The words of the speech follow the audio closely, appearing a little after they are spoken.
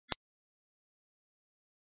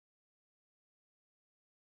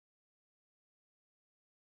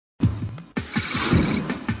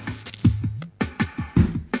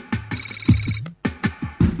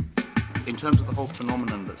In terms of the whole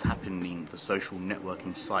phenomenon that's happening, the social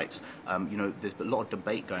networking sites, you know, there's a lot of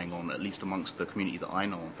debate going on, at least amongst the community that I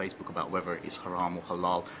know on Facebook, about whether it's haram or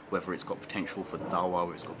halal, whether it's got potential for dawah,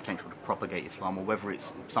 whether it's got potential to propagate Islam, or whether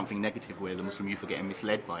it's something negative where the Muslim youth are getting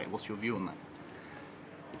misled by it. What's your view on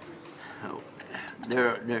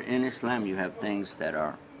that? In Islam, you have things that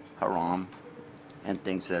are haram and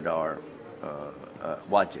things that are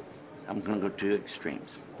wajib. I'm going to go to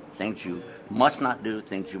extremes. Things you must not do,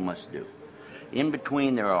 things you must do. In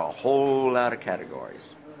between, there are a whole lot of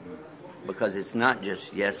categories because it's not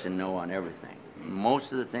just yes and no on everything.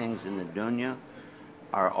 Most of the things in the dunya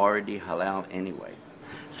are already halal anyway.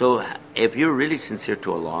 So if you're really sincere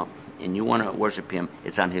to Allah and you want to worship Him,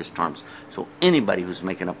 it's on His terms. So anybody who's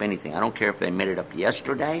making up anything, I don't care if they made it up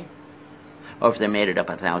yesterday, or if they made it up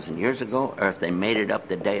 1,000 years ago, or if they made it up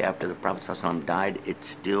the day after the Prophet ﷺ died, it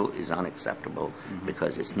still is unacceptable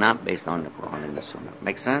because it's not based on the Quran and the Sunnah.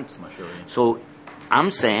 Make sense? So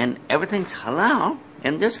I'm saying everything's halal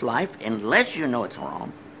in this life unless you know it's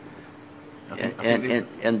haram.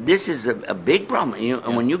 And this is a big problem. You know,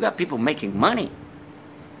 and when you got people making money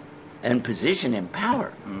and position and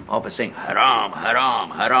power, all of a saying haram, haram,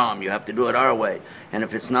 haram, you have to do it our way. And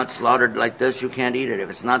if it's not slaughtered like this, you can't eat it. If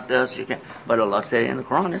it's not this, you can't. But Allah said in the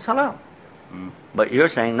Quran it's halal. But you're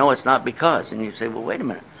saying no, it's not because. And you say, well, wait a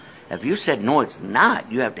minute. If you said no, it's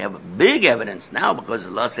not, you have to have a big evidence now because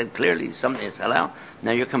Allah said clearly something is halal.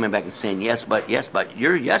 Now you're coming back and saying yes, but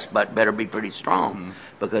your yes, but better be pretty strong.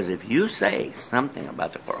 Because if you say something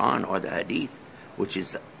about the Quran or the Hadith, which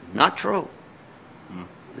is not true,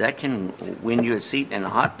 that can win you a seat in a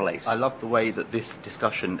hot place. I love the way that this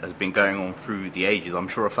discussion has been going on through the ages. I'm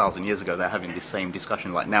sure 1,000 years ago they're having this same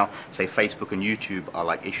discussion. Like now, say Facebook and YouTube are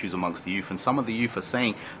like issues amongst the youth, and some of the youth are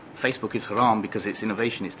saying Facebook is haram because it's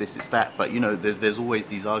innovation, it's this, it's that. But you know, there's always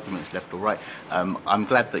these arguments left or right. I'm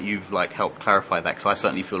glad that you've like helped clarify that because I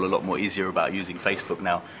certainly feel a lot more easier about using Facebook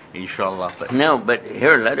now, inshallah. But no, but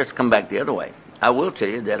here, let us come back the other way. I will tell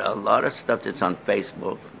you that a lot of stuff that's on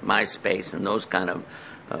Facebook, MySpace, and those kind of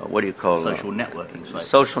what do you call social networking sites?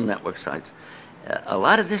 Social network sites. A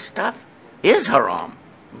lot of this stuff is haram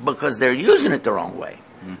because they're using it the wrong way.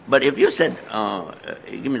 But if you said,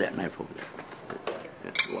 give me that knife over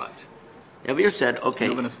there. Watch. If you said, okay,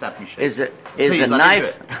 you're going to stab me. Is a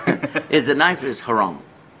knife is haram?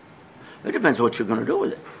 It depends what you're going to do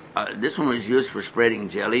with it. This one was used for spreading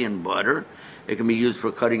jelly and butter. It can be used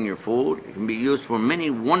for cutting your food. It can be used for many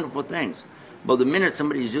wonderful things. But the minute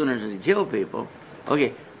somebody's using it to kill people,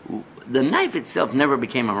 okay, the knife itself never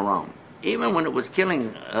became a haram. Even when it was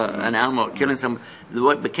killing an animal, killing somebody,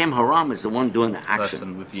 what became haram is the one doing the action.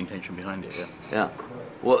 Person with the intention behind it, yeah.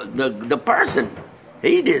 Well, the person,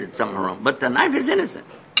 he did something wrong, but the knife is innocent.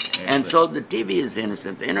 And so the TV is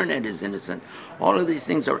innocent, the internet is innocent. All of these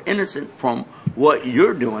things are innocent from what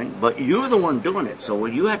you're doing, but you're the one doing it. So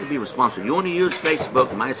you have to be responsible. You want to use Facebook,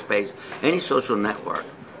 MySpace, any social network,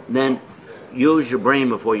 then use your brain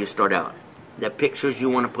before you start out. The pictures you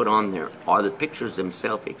want to put on there, are the pictures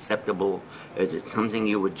themselves acceptable? Is it something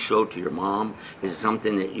you would show to your mom? Is it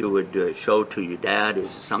something that you would show to your dad? Is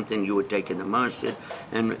it something you would take in the masjid?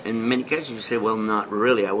 And in many cases you say, well, not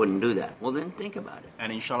really, I wouldn't do that. Well, then think about it.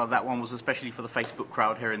 And inshallah, that one was especially for the Facebook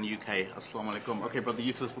crowd here in the UK. Assalamu alaikum. Okay, Brother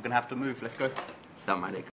Yusuf, we're going to have to move. Let's go.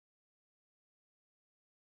 Assalamu alaikum.